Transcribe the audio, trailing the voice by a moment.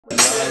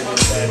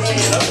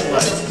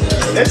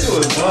That shit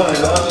was fun,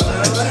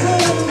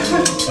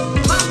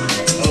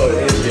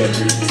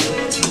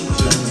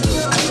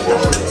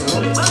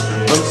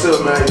 I'm still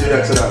mad you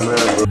got to that man,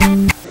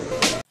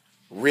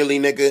 bro. Really,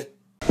 nigga?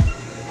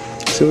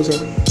 See what's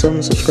up? Tell me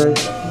to subscribe.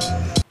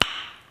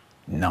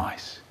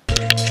 Nice.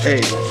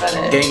 Hey,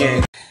 gang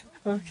gang.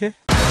 Okay.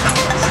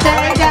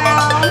 Stay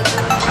down.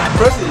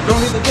 Press it,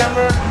 don't hit the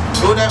camera.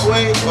 Go that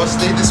way or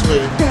stay this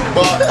way.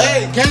 But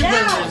hey,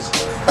 gangbangers.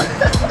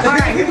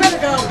 Alright, we better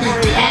go.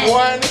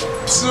 1, 2,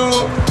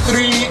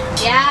 3.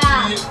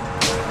 Yeah.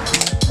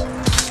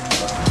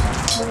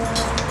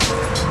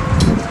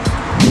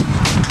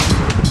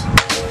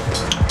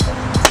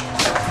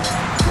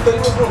 You thought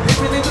you was gonna pick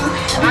me, nigga?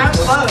 I'm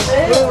close.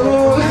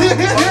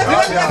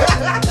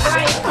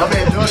 I'm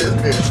gonna enjoy this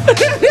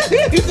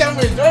bitch. You said I'm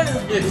gonna enjoy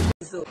this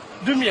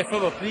bitch. Do me a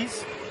favor, please.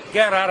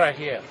 Get out of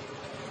here.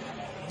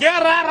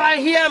 Get out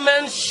of here,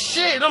 man.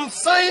 Shit, I'm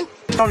saying.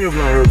 Tell me your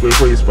vlog real quick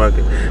before you spark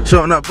it.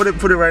 Sure, no, put it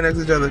right next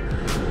to each other.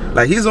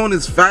 Like his own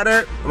is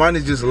fatter, mine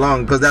is just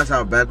long, cause that's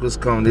how backwards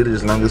come. They're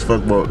just long as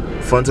fuck, but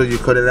fun till you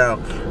cut it out,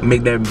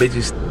 make that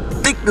bitches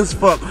thick as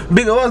fuck.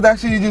 Big, what was that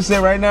shit you just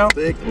said right now?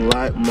 Thick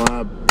like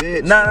my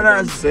bitch. Nah.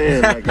 I'm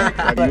saying, like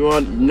you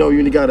want, you know,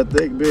 you got a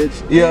thick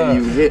bitch. Yeah.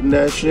 And you hitting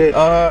that shit,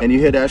 and you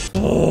hear that shit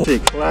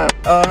clap.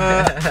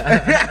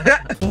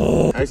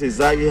 Actually,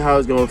 exactly how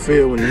it's gonna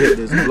feel when you hit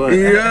this blunt.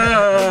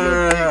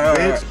 Yeah.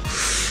 Bitch.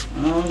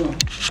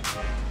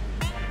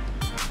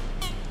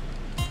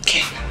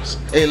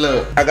 Hey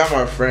look, I got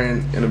my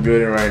friend in the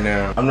building right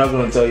now. I'm not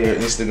gonna tell you her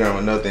Instagram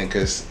or nothing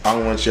cause I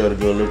don't want y'all to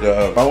go look her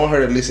up. I want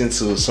her to listen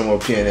to some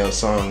of PNL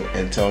song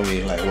and tell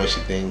me like what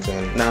she thinks.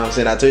 And now I'm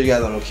saying, I told you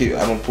guys I'm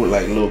gonna put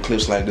like little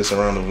clips like this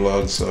around the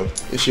vlog. So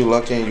if you're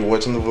lucky and you're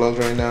watching the vlog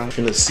right now, you're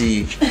gonna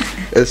see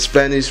a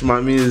Spanish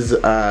mami's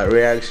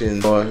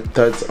reaction or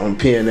thoughts on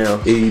PNL,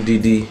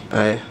 AUDD.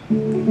 Alright.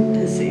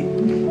 Let's see.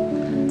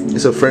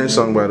 It's a French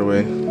song, by the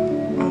way.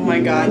 Oh my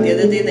god, the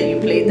other day that you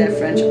played that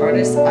French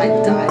artist, I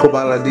died.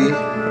 Kobaladi?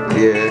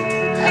 Yeah.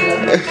 I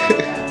love it.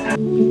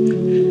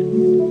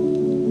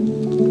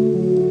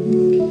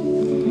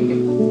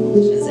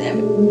 Shazam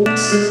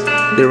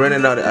it. They're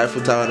running out the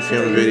Eiffel Tower to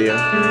film a video.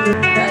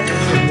 That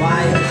is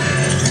wild.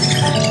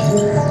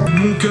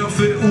 Mon cœur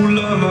fait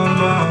oula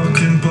mama,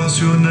 crime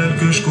passionnel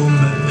que je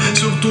commets.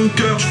 Sur ton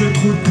cœur je fais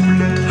trop de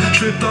poulettes,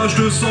 je fais tache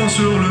de sang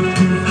sur le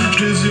pull.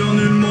 Je désire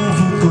nullement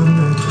vous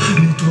connaître,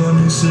 ni toi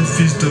ni ces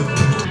fils de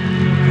pute.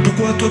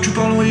 Pourquoi toi tu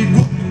parles en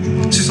ego?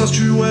 Si ça se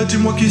tue, ouais,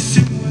 dis-moi qui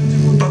si.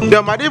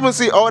 Yo, I didn't even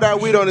see all that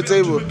weed on the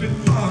table.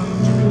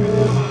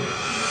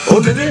 Oh,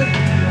 did it?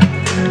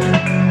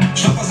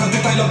 Je passe un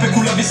détail, la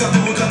pécou, la vie, ça te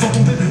regrette dans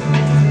ton bébé.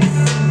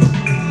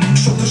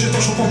 Je sors de chez toi,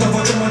 je reprends ta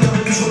voiture, ma gueule,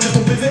 et puis je retire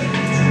ton PV.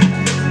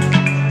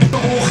 Oh,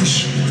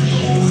 riche.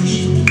 Oh,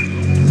 riche.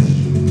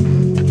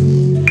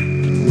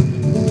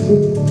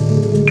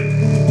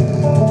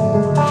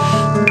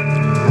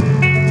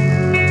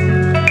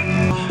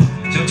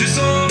 Tiens, tu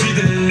sens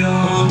l'idée, oh,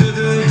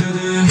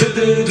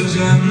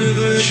 deuxième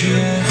degré, je suis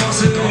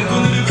forcé. On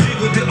connaît le prix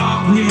côté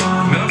anima,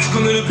 merde, je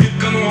connais le prix de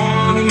canon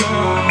anima.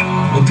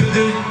 Oh,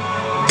 Dédé.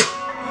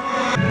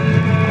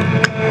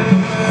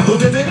 Oh,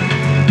 Dédé.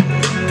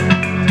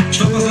 Je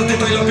te passe un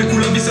détail, la pécou,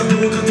 la vie, ça te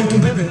regrette dans ton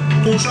bébé.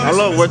 I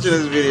love watching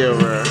this video,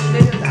 bro.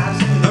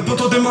 Un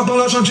poteau démarre dans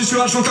la jungle, j'y suis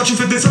H24, tu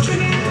fais des sacrés.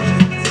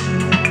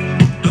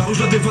 La rouge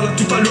la dévalade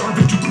tout à l'heure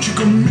avec du Gucci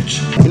comme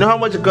Mitch. You know how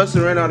much it costs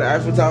to rent out the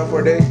Eiffel Tower for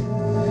a day?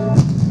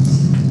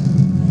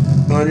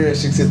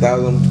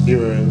 160,000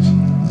 euros.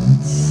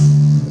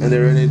 And they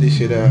rented this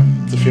shit out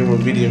to film a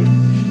video.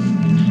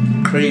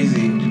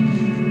 Crazy.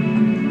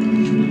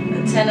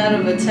 A 10 out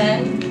of a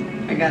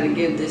 10. I gotta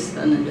give this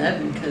an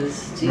 11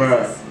 because Jesus.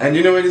 Bruh. And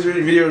you know when this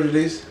video was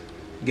released?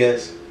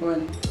 Guess.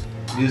 When?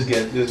 Just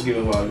guess. Just give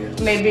a wild guess.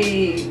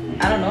 Maybe,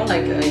 I don't know,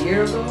 like a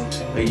year ago?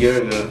 A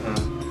year ago, huh?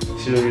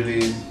 She was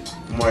released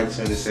March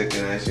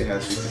 22nd and she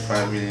has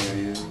 55 million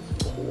views.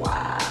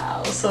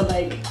 Wow. So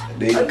like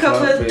They a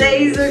couple of pumping.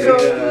 days ago.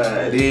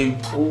 Yeah, they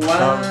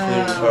Wow.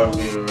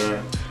 pumping, bro.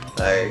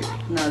 Like,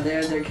 No,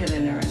 they're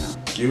killing it right now.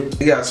 you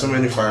got so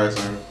many fires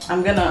on.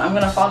 I'm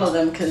gonna follow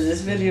them because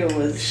this video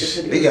was.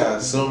 They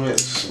got so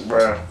much,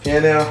 bruh.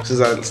 PNL, since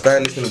I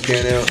started listening to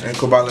PNL and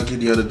Kobala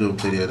did the other dude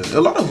play the other.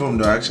 A lot of them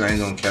though, actually I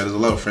ain't gonna care. There's a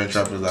lot of French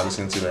rappers I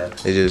listen to that.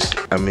 They just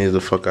amaze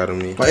the fuck out of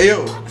me. But hey,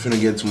 yo, I'm finna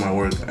get to my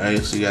work. I'll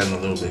see you guys in a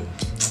little bit.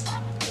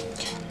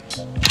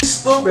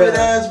 Stupid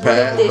ass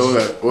Pat,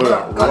 hold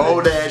up.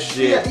 Roll that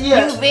shit.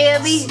 You feel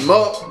me?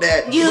 Smoke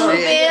that You shit.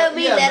 feel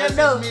me? Let them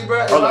know.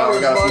 Hold on,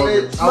 I gotta smoke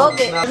it. Smoke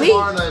it. Me?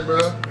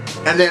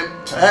 And then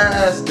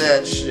pass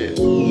that shit.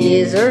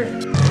 Yes, sir.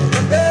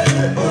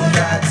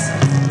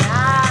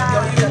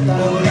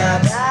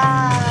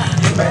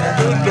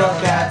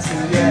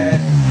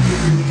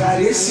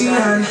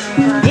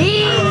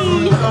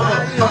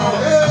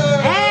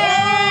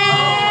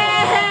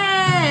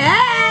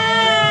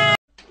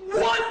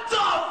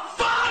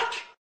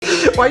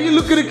 Why you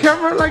look at the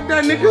camera like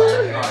that, nigga?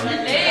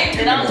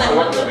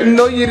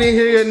 No, you didn't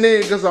hear your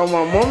name, cause on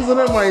my mom's and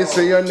I might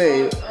say your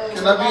name.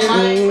 Can I be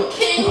in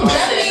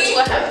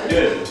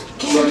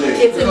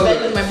it's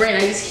embedded in my brain. I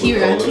just hear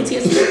it. I have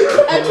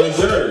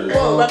PTSD.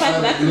 Well,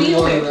 that's me.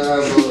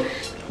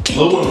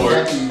 Blue one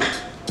works.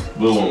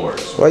 Blue one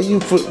works. Why you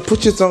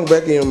put your tongue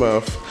back in your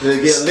mouth? Get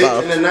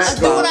licked in the night. I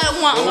do what I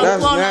want. I'm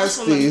That's a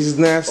nasty. It's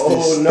nasty.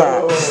 Oh,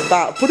 no.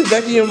 Stop. Put it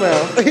back in your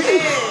mouth.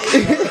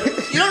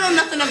 You don't know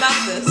nothing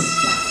about this.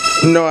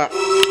 No, I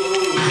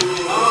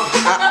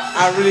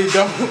really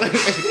don't.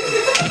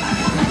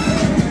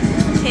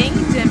 King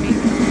Demi.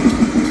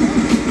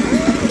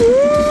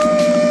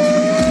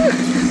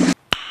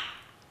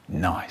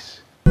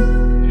 Nice.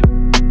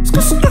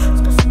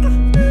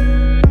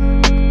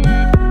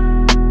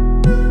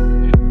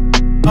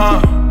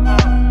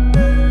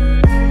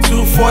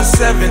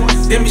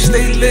 247, let me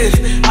stay lit.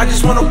 I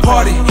just wanna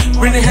party,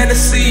 bring the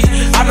Hennessy.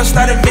 I done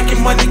started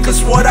making money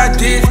cause what I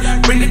did.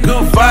 Bring the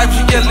good vibes,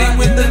 you get lit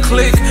with the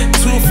click.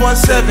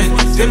 247,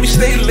 let me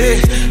stay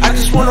lit. I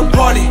just wanna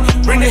party,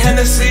 bring the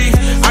Hennessy.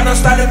 I done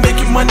started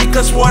making money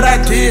cause what I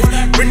did.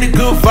 Bring the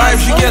good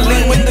vibes, you get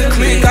lit with the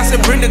click. I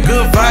said bring the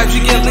good vibes,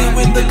 you get lit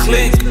with the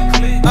click.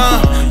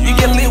 You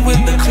get lit